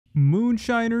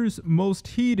Moonshiners' most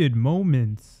heated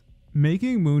moments.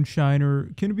 Making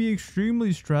moonshiner can be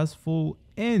extremely stressful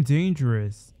and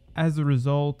dangerous. As a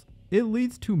result, it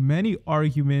leads to many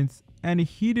arguments and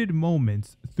heated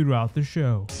moments throughout the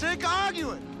show. Sick of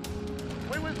arguing.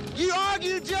 You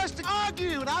argue just to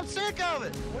argue, and I'm sick of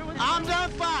it. I'm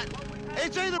done fighting.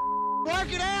 It's either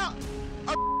work it out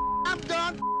or I'm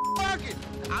done working.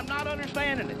 I'm not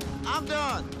understanding it. I'm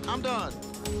done.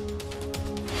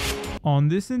 On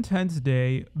this intense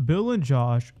day, Bill and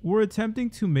Josh were attempting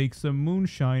to make some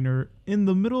moonshiner in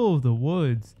the middle of the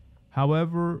woods.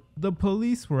 However, the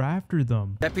police were after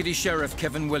them. Deputy Sheriff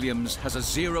Kevin Williams has a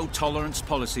zero-tolerance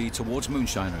policy towards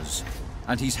moonshiners,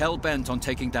 and he's hell-bent on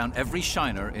taking down every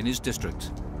shiner in his district.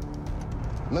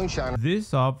 Moonshiner.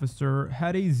 This officer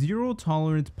had a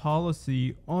zero-tolerance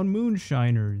policy on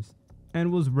moonshiners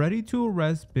and was ready to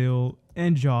arrest Bill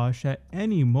and Josh at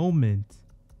any moment.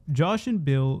 Josh and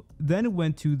Bill then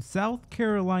went to South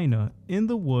Carolina in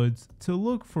the woods to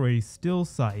look for a still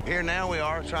site. Here now we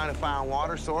are trying to find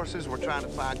water sources. We're trying to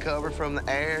find cover from the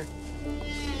air.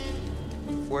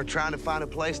 We're trying to find a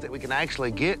place that we can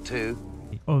actually get to.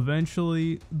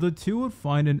 Eventually, the two would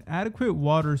find an adequate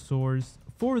water source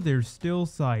for their still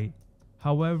site.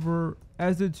 However,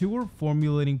 as the two were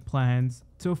formulating plans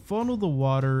to funnel the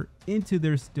water into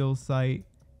their still site,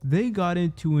 they got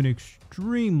into an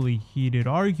extremely heated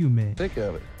argument. Sick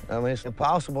of it. I mean, it's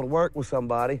impossible to work with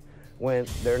somebody when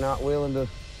they're not willing to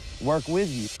work with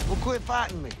you. Well, quit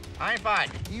fighting me. I ain't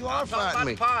fighting. You are I'm fighting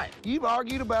me. Fight. You've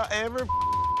argued about every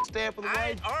step of the I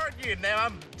way. ain't arguing now.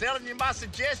 I'm telling you my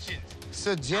suggestions.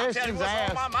 Suggestions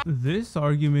asked. This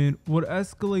argument would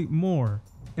escalate more,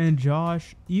 and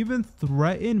Josh even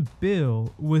threatened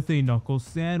Bill with a knuckle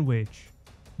sandwich.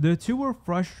 The two were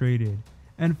frustrated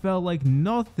and felt like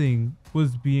nothing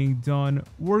was being done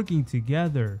working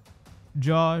together.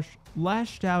 Josh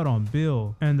lashed out on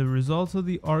Bill, and the results of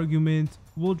the argument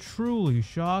will truly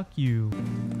shock you.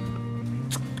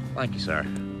 Thank you, sir.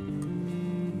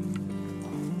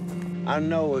 I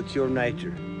know it's your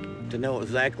nature to know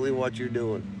exactly what you're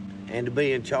doing and to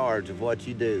be in charge of what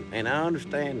you do, and I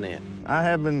understand that. I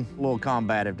have been a little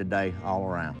combative today all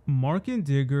around. Mark and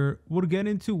Digger would get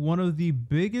into one of the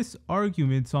biggest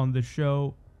arguments on the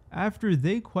show after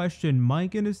they questioned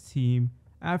Mike and his team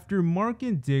after Mark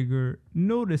and Digger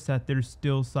noticed that their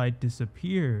still site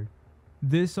disappeared.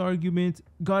 This argument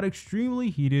got extremely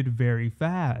heated very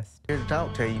fast. Here to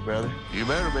talk to you, brother. You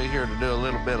better be here to do a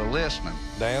little bit of listening.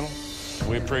 Daniel,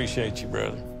 we appreciate you,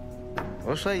 brother.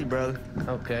 We'll see you, brother.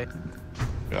 Okay.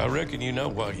 I reckon you know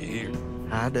why you're here.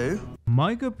 I do.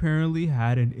 Mike apparently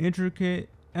had an intricate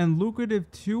and lucrative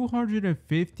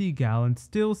 250-gallon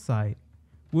still site,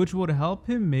 which would help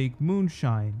him make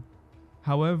moonshine.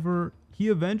 However, he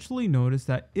eventually noticed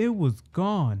that it was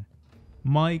gone.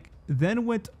 Mike then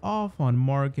went off on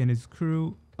Mark and his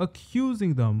crew,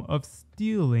 accusing them of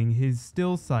stealing his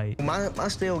still site. My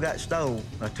still got stole.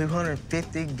 A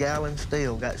 250-gallon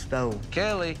still got stole.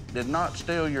 Kelly did not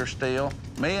steal your steel.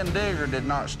 Me and Digger did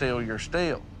not steal your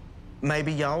steel.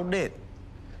 Maybe y'all did.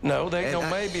 No, they ain't no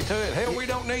maybe to it. Hell, we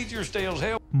don't need your steels.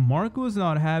 Hell. Mark was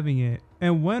not having it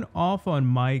and went off on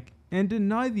Mike and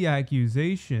denied the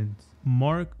accusations.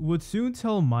 Mark would soon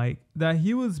tell Mike that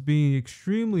he was being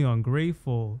extremely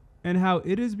ungrateful and how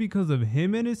it is because of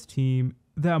him and his team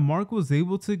that Mark was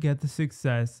able to get the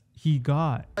success he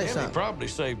got. He probably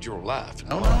saved your life.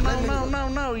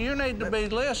 No. You need to be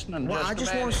listening. Well, I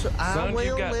just want to. Son, will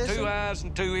you've got listen. 2 eyes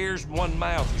and 2 ears and 1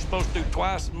 mouth. You're supposed to do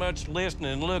twice as much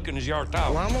listening and looking as you're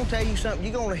talking. Well, I'm gonna tell you something.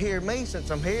 You're gonna hear me since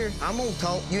I'm here. I'm gonna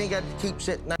talk. You ain't got to keep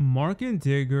sitting there. Mark and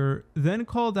Digger then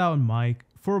called out Mike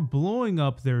for blowing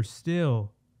up their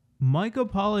still. Mike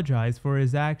apologized for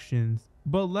his actions,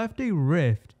 but left a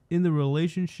rift in the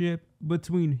relationship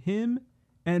between him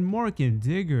and Mark and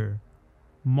Digger.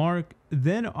 Mark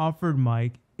then offered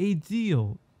Mike a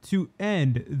deal to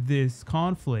end this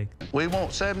conflict. We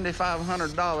want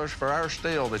 $7,500 for our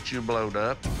steel that you blowed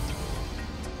up.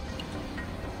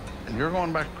 And you're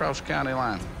going back across the county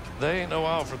line. They ain't no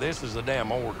offer. This is a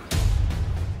damn order.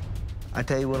 I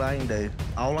tell you what I can do.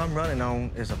 All I'm running on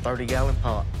is a 30-gallon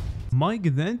pot.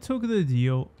 Mike then took the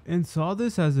deal and saw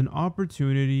this as an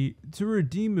opportunity to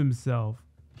redeem himself.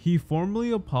 He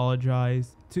formally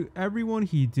apologized to everyone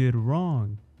he did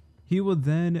wrong. He would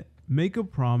then make a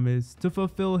promise to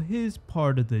fulfill his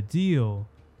part of the deal.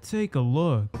 Take a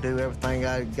look. I'll do everything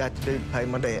I got to do to pay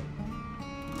my debt.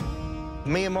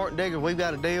 Me and Martin Digger, we've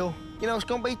got a deal. You know, it's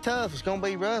gonna be tough, it's gonna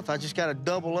be rough. I just gotta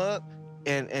double up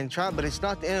and try, but it's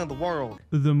not the end of the world.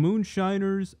 The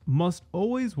Moonshiners must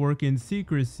always work in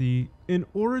secrecy in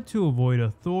order to avoid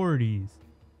authorities.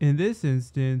 In this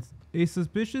instance, a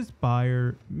suspicious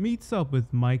buyer meets up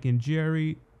with Mike and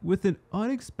Jerry with an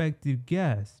unexpected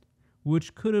guest,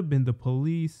 which could have been the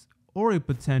police or a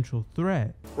potential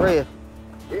threat. Red.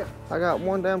 Yeah. I got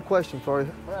one damn question for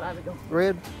you. Well, how's it going?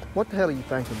 Red, what the hell are you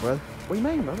thinking, brother? What do you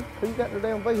mean, brother? Who you got in the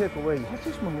damn vehicle with you? That's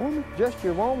just my woman. Just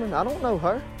your woman? I don't know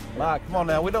her. Mike, come on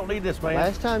now. We don't need this, man.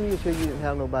 Last time you was here, you didn't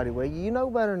have nobody with you. You know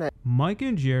better than that. Mike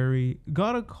and Jerry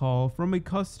got a call from a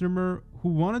customer who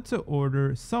wanted to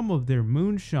order some of their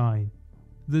moonshine.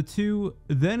 The two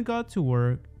then got to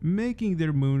work making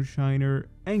their moonshiner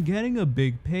and getting a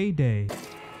big payday.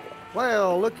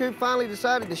 Well, look who finally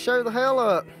decided to show the hell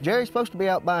up. Jerry's supposed to be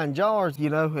out buying jars, you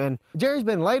know, and Jerry's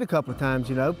been late a couple of times,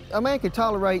 you know. A man can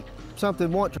tolerate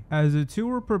something once. As the two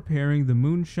were preparing the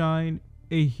moonshine,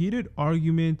 a heated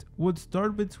argument would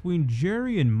start between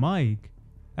Jerry and Mike,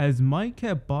 as Mike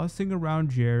kept bossing around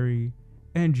Jerry,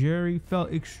 and Jerry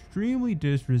felt extremely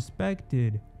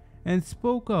disrespected and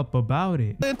spoke up about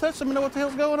it. Stay in touch, let me know what the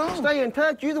hell's going on. Stay in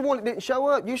touch. You're the one that didn't show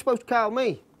up. You're supposed to call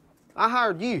me. I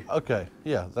hired you. Okay,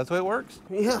 yeah, that's the way it works?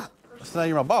 Yeah. So now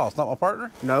you're my boss, not my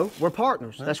partner? No, we're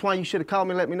partners. That's why you should have called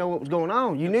me and let me know what was going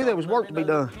on. You knew there was work to be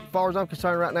done. As far as I'm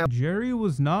concerned right now. Jerry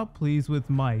was not pleased with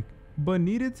Mike, but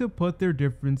needed to put their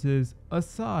differences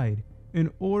aside in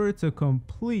order to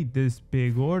complete this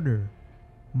big order.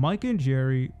 Mike and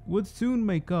Jerry would soon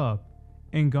make up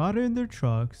and got in their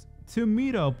trucks to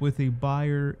meet up with a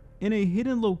buyer in a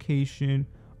hidden location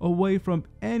away from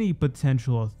any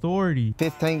potential authority.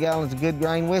 15 gallons of good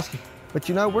grain whiskey. But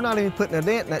you know, we're not even putting a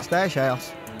dent in that stash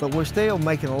house. But we're still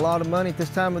making a lot of money at this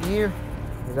time of the year.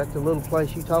 Is that the little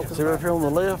place you talking See about? right here on the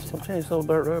left? I'm telling you, it's a little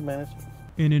dirt road, man.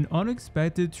 In an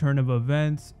unexpected turn of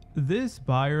events, this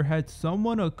buyer had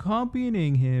someone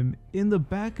accompanying him in the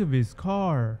back of his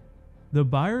car. The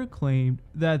buyer claimed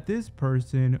that this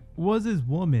person was his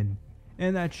woman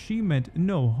and that she meant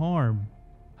no harm.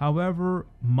 However,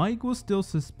 Mike was still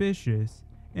suspicious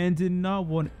and did not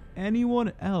want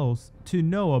anyone else to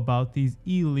know about these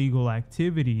illegal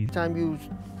activities. The time you was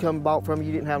coming bought from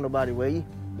you didn't have nobody with you.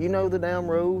 You know the damn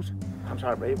rules. I'm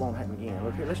sorry, but it won't happen again.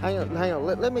 Look here, listen. Hang on.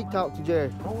 Let me talk to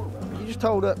Jerry. You just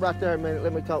hold up right there a minute.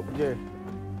 Let me talk to Jerry.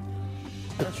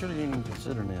 I surely didn't even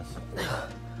consider this.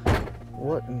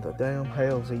 What in the damn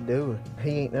hell's he doing? He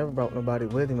ain't never brought nobody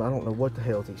with him. I don't know what the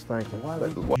hell's he's thinking.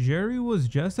 Jerry was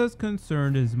just as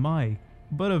concerned as Mike,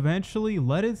 but eventually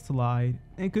let it slide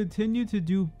and continued to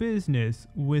do business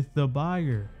with the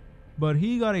buyer. But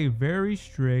he got a very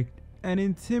strict and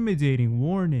intimidating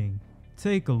warning.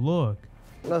 Take a look.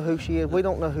 Know who she is. We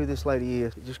don't know who this lady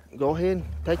is. Just go ahead and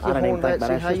take your I didn't horn even think back, about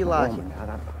see that. how She's you my like it.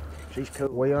 woman. She's cool.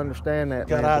 We understand that,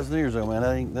 Got man. eyes and ears though,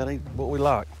 man. That ain't what we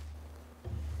like.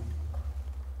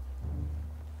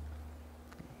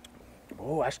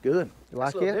 Oh, that's good. You like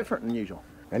That's a little it? different than usual.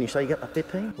 And you say you got my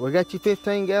 15? We got you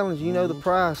 15 gallons. You know the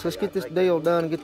price. Let's get this deal done and get